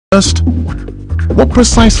First, what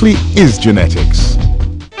precisely is genetics?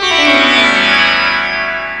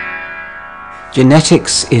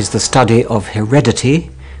 Genetics is the study of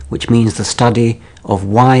heredity, which means the study of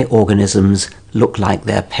why organisms look like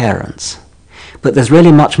their parents. But there's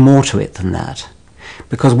really much more to it than that,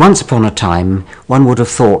 because once upon a time one would have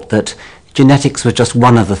thought that genetics was just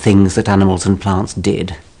one of the things that animals and plants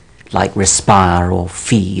did, like respire or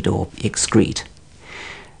feed or excrete.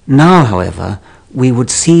 Now, however, we would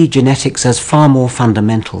see genetics as far more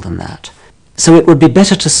fundamental than that. So it would be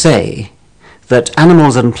better to say that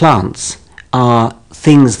animals and plants are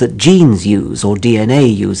things that genes use or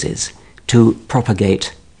DNA uses to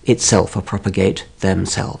propagate itself or propagate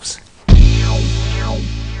themselves.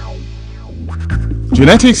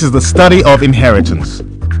 Genetics is the study of inheritance.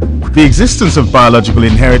 The existence of biological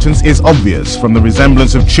inheritance is obvious from the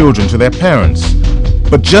resemblance of children to their parents.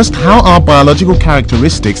 But just how are biological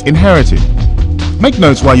characteristics inherited? Make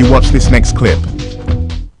notes while you watch this next clip.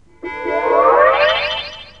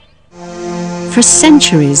 For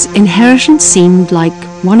centuries, inheritance seemed like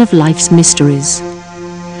one of life's mysteries.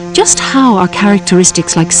 Just how are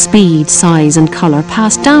characteristics like speed, size and colour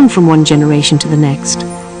passed down from one generation to the next?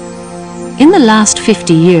 In the last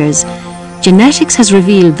 50 years, genetics has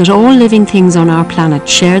revealed that all living things on our planet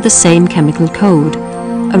share the same chemical code,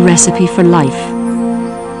 a recipe for life.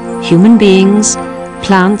 Human beings,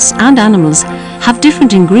 plants and animals have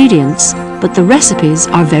different ingredients, but the recipes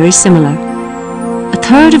are very similar. A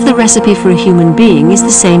third of the recipe for a human being is the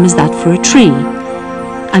same as that for a tree,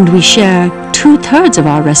 and we share 2/3 of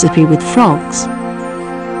our recipe with frogs.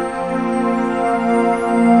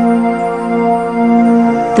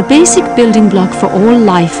 The basic building block for all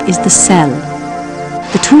life is the cell.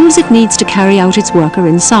 The tools it needs to carry out its work are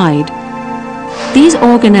inside. These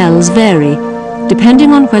organelles vary,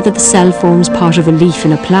 depending on whether the cell forms part of a leaf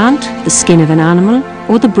in a plant, the skin of an animal,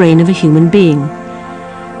 or the brain of a human being.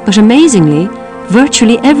 But amazingly,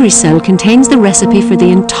 virtually every cell contains the recipe for the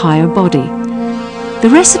entire body. The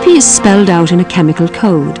recipe is spelled out in a chemical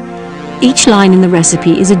code. Each line in the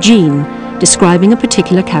recipe is a gene, describing a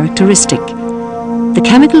particular characteristic. The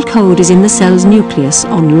chemical code is in the cell's nucleus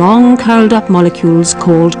on long curled up molecules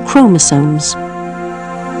called chromosomes.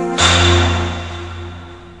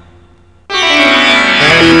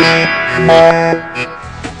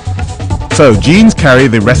 So, genes carry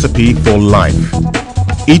the recipe for life.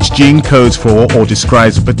 Each gene codes for or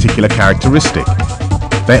describes a particular characteristic.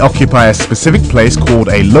 They occupy a specific place called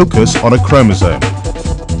a locus on a chromosome.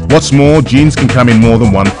 What's more, genes can come in more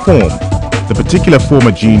than one form. The particular form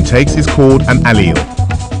a gene takes is called an allele.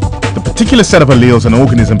 The particular set of alleles an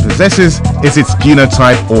organism possesses is its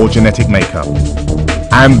genotype or genetic makeup.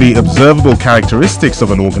 And the observable characteristics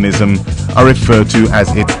of an organism are referred to as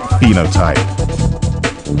its phenotype.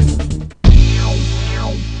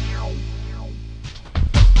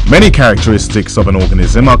 Many characteristics of an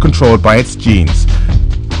organism are controlled by its genes.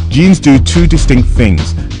 Genes do two distinct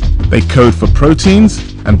things. They code for proteins,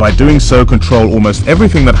 and by doing so control almost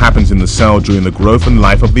everything that happens in the cell during the growth and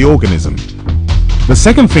life of the organism. The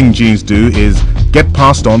second thing genes do is get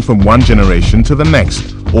passed on from one generation to the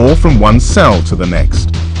next, or from one cell to the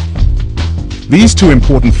next. These two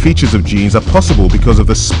important features of genes are possible because of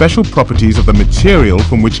the special properties of the material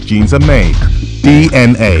from which genes are made.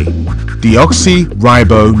 DNA,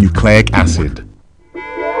 deoxyribonucleic acid.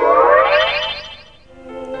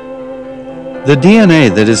 The DNA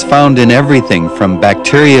that is found in everything from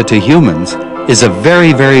bacteria to humans is a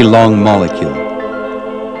very, very long molecule.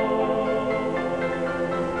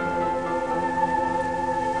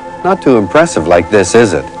 Not too impressive like this,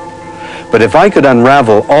 is it? But if I could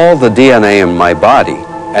unravel all the DNA in my body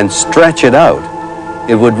and stretch it out,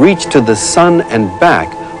 it would reach to the sun and back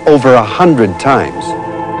over 100 times.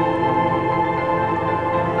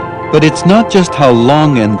 But it's not just how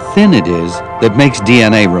long and thin it is that makes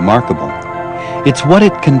DNA remarkable. It's what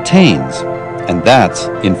it contains, and that's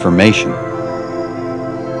information.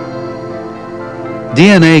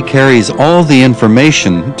 DNA carries all the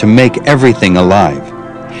information to make everything alive.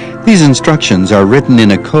 These instructions are written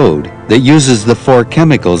in a code that uses the 4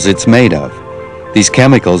 chemicals it's made of. These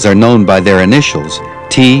chemicals are known by their initials,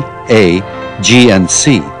 T, A, G, and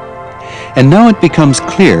C. And now it becomes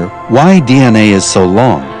clear why DNA is so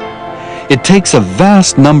long. It takes a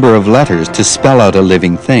vast number of letters to spell out a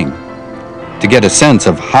living thing. To get a sense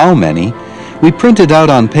of how many, we printed out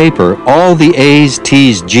on paper all the A's,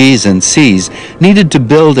 T's, G's, and C's needed to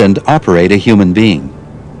build and operate a human being.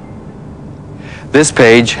 This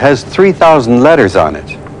page has 3,000 letters on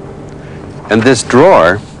it. And this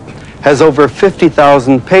drawer has over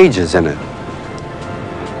 50,000 pages in it.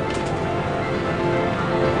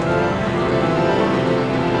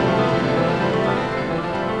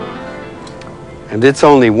 And it's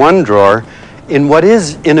only one drawer in what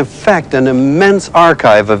is, in effect, an immense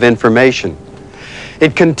archive of information.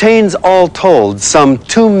 It contains, all told, some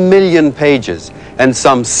 2 million pages and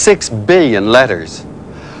some 6 billion letters.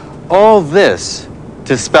 All this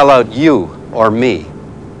to spell out you or me.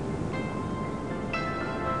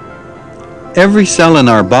 Every cell in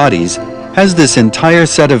our bodies has this entire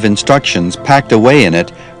set of instructions packed away in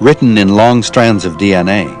it, written in long strands of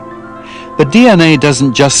DNA. But DNA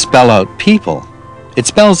doesn't just spell out people. It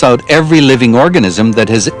spells out every living organism that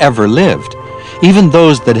has ever lived, even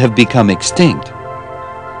those that have become extinct.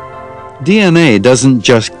 DNA doesn't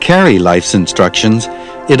just carry life's instructions,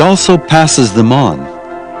 it also passes them on.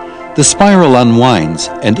 The spiral unwinds,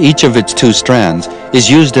 and each of its 2 strands is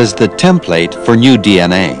used as the template for new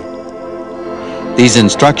DNA. These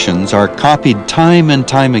instructions are copied time and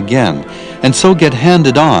time again, and so get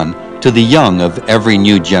handed on to the young of every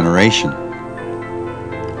new generation.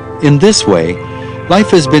 In this way,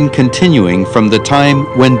 life has been continuing from the time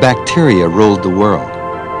when bacteria ruled the world.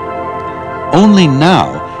 Only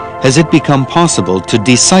now has it become possible to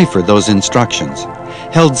decipher those instructions,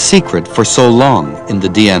 held secret for so long in the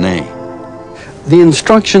DNA. The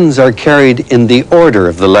instructions are carried in the order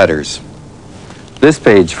of the letters. This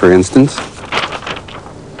page, for instance,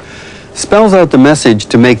 spells out the message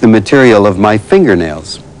to make the material of my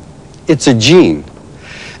fingernails. It's a gene,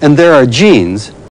 and there are genes